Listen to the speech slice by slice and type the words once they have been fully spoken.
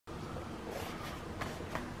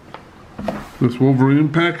This Wolverine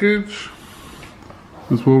package.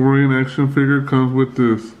 This Wolverine action figure comes with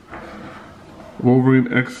this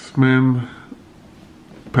Wolverine X-Men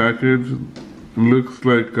package. It looks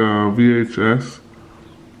like VHS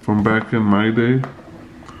from back in my day.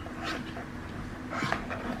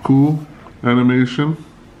 Cool animation.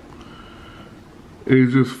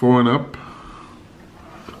 Ages 4 and up.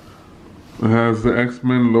 It has the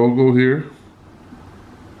X-Men logo here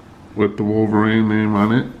with the Wolverine name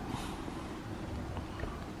on it.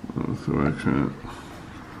 So I can't.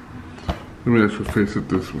 Maybe I should face it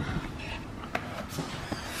this way.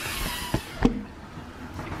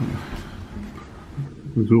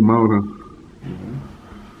 Zoom out, huh?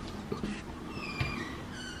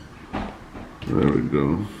 There we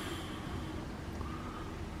go.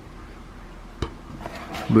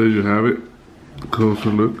 There you have it. Closer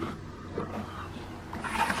look.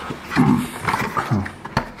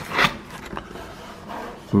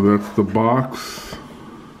 So that's the box.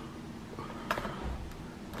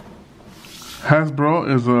 Hasbro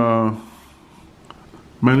is a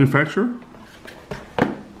manufacturer.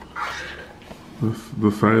 This is the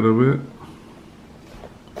side of it.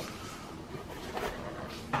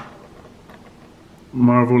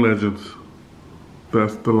 Marvel Legends.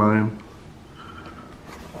 That's the line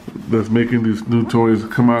that's making these new toys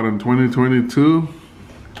come out in 2022.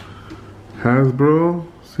 Hasbro,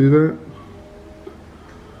 see that?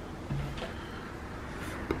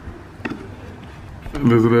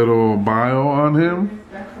 There's a little bio on him.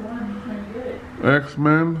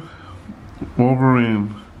 X-Men,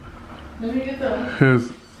 Wolverine.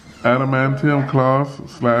 His adamantium claws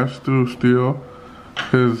slash through steel.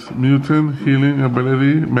 His mutant healing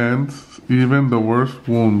ability mends even the worst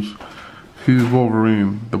wounds. He's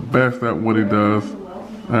Wolverine, the best at what he does,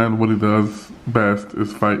 and what he does best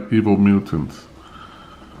is fight evil mutants.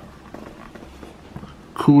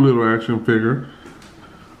 Cool little action figure.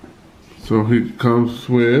 So he comes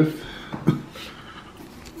with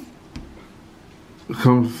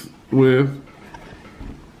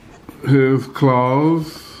his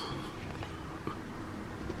claws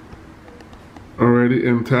already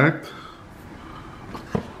intact.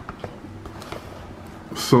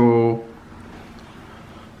 So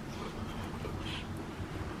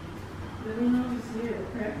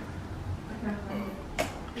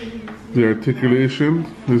the articulation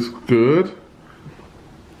is good.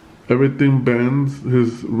 Everything bends.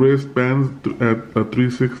 His wrist bends at a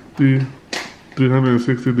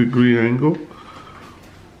 360 degree angle.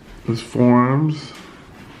 His forearms,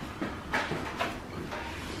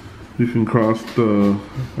 you can cross the,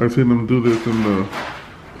 I've seen him do this in the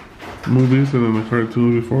movies and in the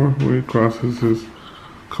cartoons before, where he crosses his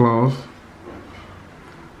claws.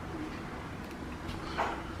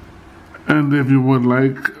 And if you would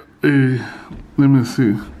like a, let me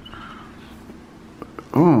see.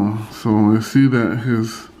 Oh, so I see that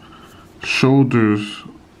his shoulders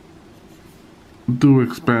do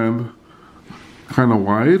expand kind of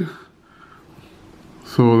wide,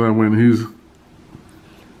 so that when he's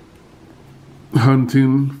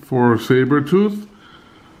hunting for Sabretooth,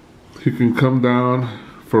 he can come down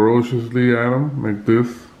ferociously at him like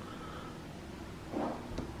this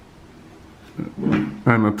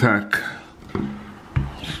and attack.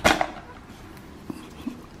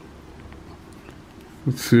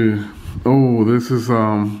 Let's see. Oh, this is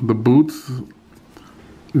the boots,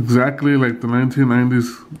 exactly like the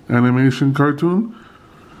 1990s animation cartoon.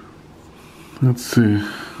 Let's see.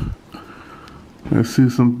 I see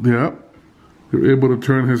some, yeah. You're able to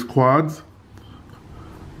turn his quads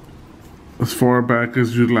as far back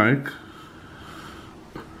as you'd like.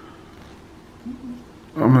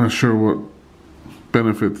 I'm not sure what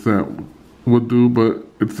benefits that would do, but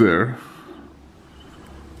it's there.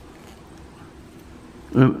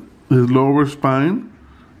 And his lower spine,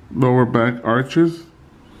 lower back arches,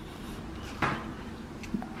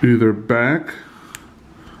 either back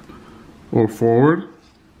or forward,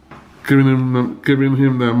 giving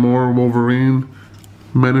him that more Wolverine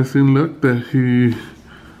menacing look that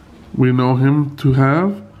we know him to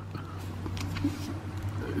have.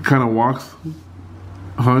 Kind of walks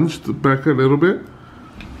hunched back a little bit.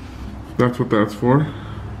 That's what that's for.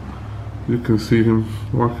 You can see him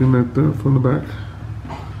walking like that from the back.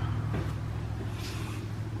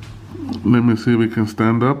 Let me see if we can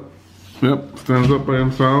stand up. Yep, stands up by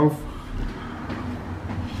himself.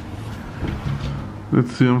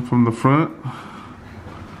 Let's see him from the front.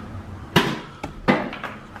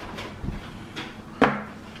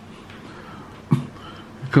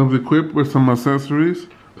 He comes equipped with some accessories.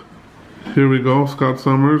 Here we go, Scott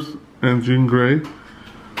Summers and Jean Grey.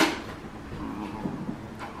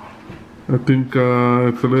 I think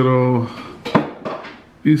it's a little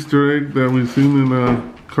Easter egg that we've seen in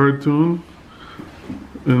a cartoon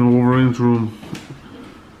in Wolverine's room.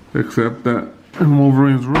 Except that in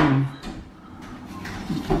Wolverine's room,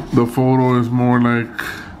 the photo is more like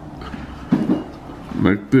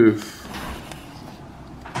this,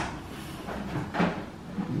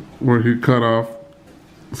 where he cut off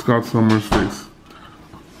Scott Summers' face.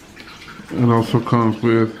 It also comes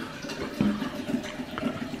with,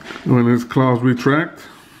 when his claws retract,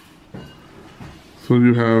 so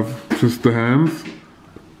you have just the hands.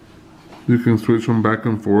 You can switch them back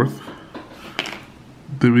and forth.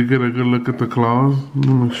 Did we get a good look at the claws?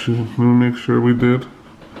 Let me make sure we did.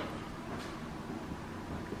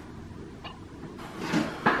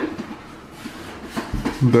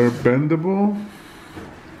 They're bendable,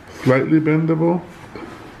 slightly bendable,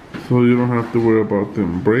 so you don't have to worry about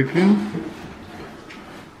them breaking.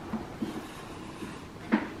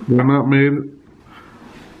 They're not made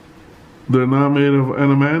of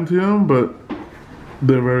adamantium, but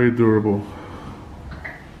they're very durable.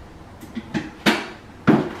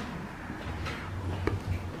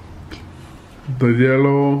 The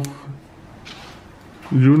yellow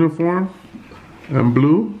uniform and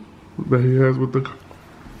blue that he has with the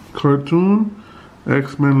cartoon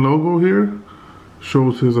X-Men logo here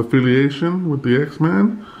shows his affiliation with the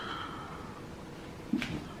X-Men.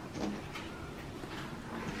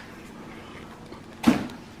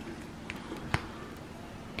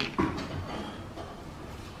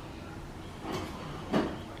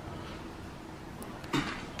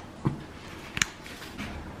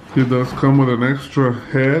 He does come with an extra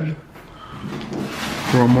head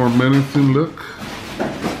for a more menacing look.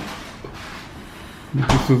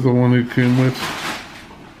 This is the one he came with,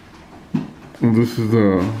 and this is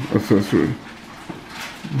the accessory.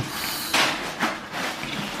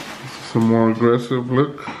 It's a more aggressive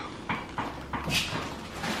look.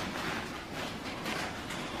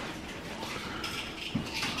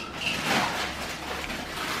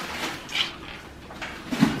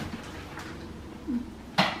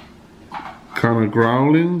 Kind of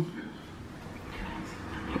growling.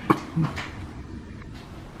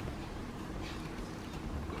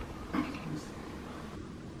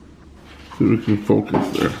 See if we can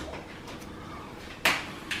focus there.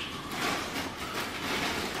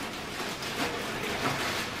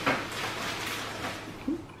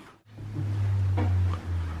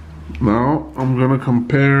 Now I'm gonna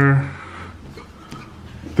compare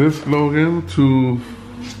this Logan to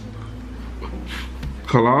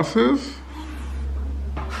Colossus,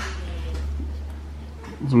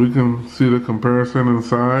 so we can see the comparison in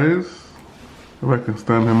size. If I can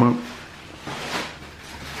stand him up.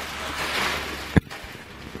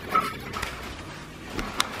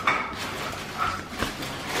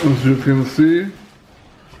 As you can see,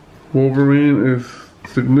 Wolverine is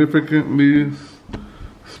significantly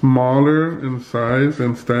smaller in size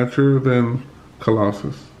and stature than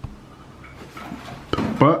Colossus.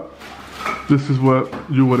 But this is what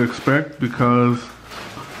you would expect, because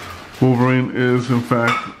Wolverine is in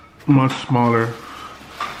fact much smaller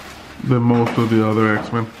than most of the other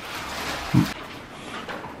X-Men.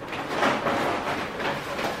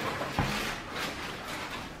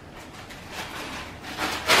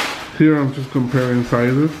 Here I'm just comparing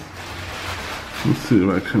sizes. Let's see if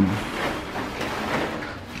I can.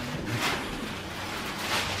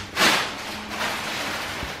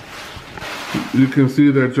 You can see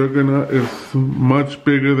that Juggernaut is much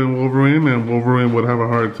bigger than Wolverine, and Wolverine would have a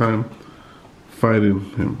hard time fighting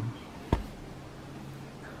him.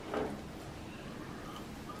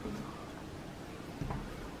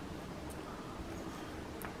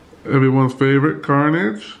 Everyone's favorite,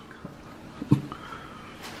 Carnage.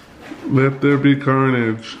 Let there be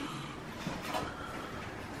carnage.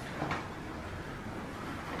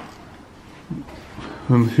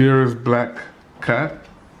 And here is Black Cat.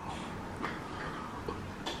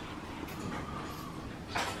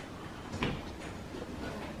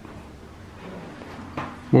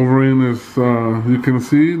 Wolverine is, you can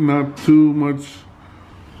see, not too much.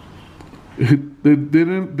 It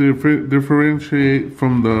didn't differentiate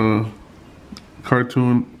from the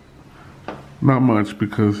cartoon. Not much,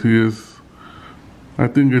 because he is, I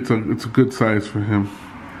think it's a good size for him.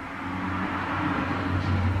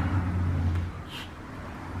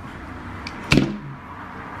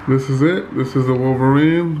 This is it. This is the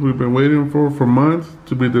Wolverine we've been waiting for months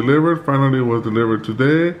to be delivered. Finally it was delivered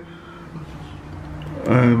today.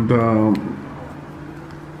 And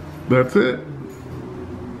that's it.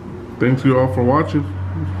 Thanks you all for watching.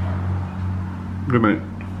 Good night.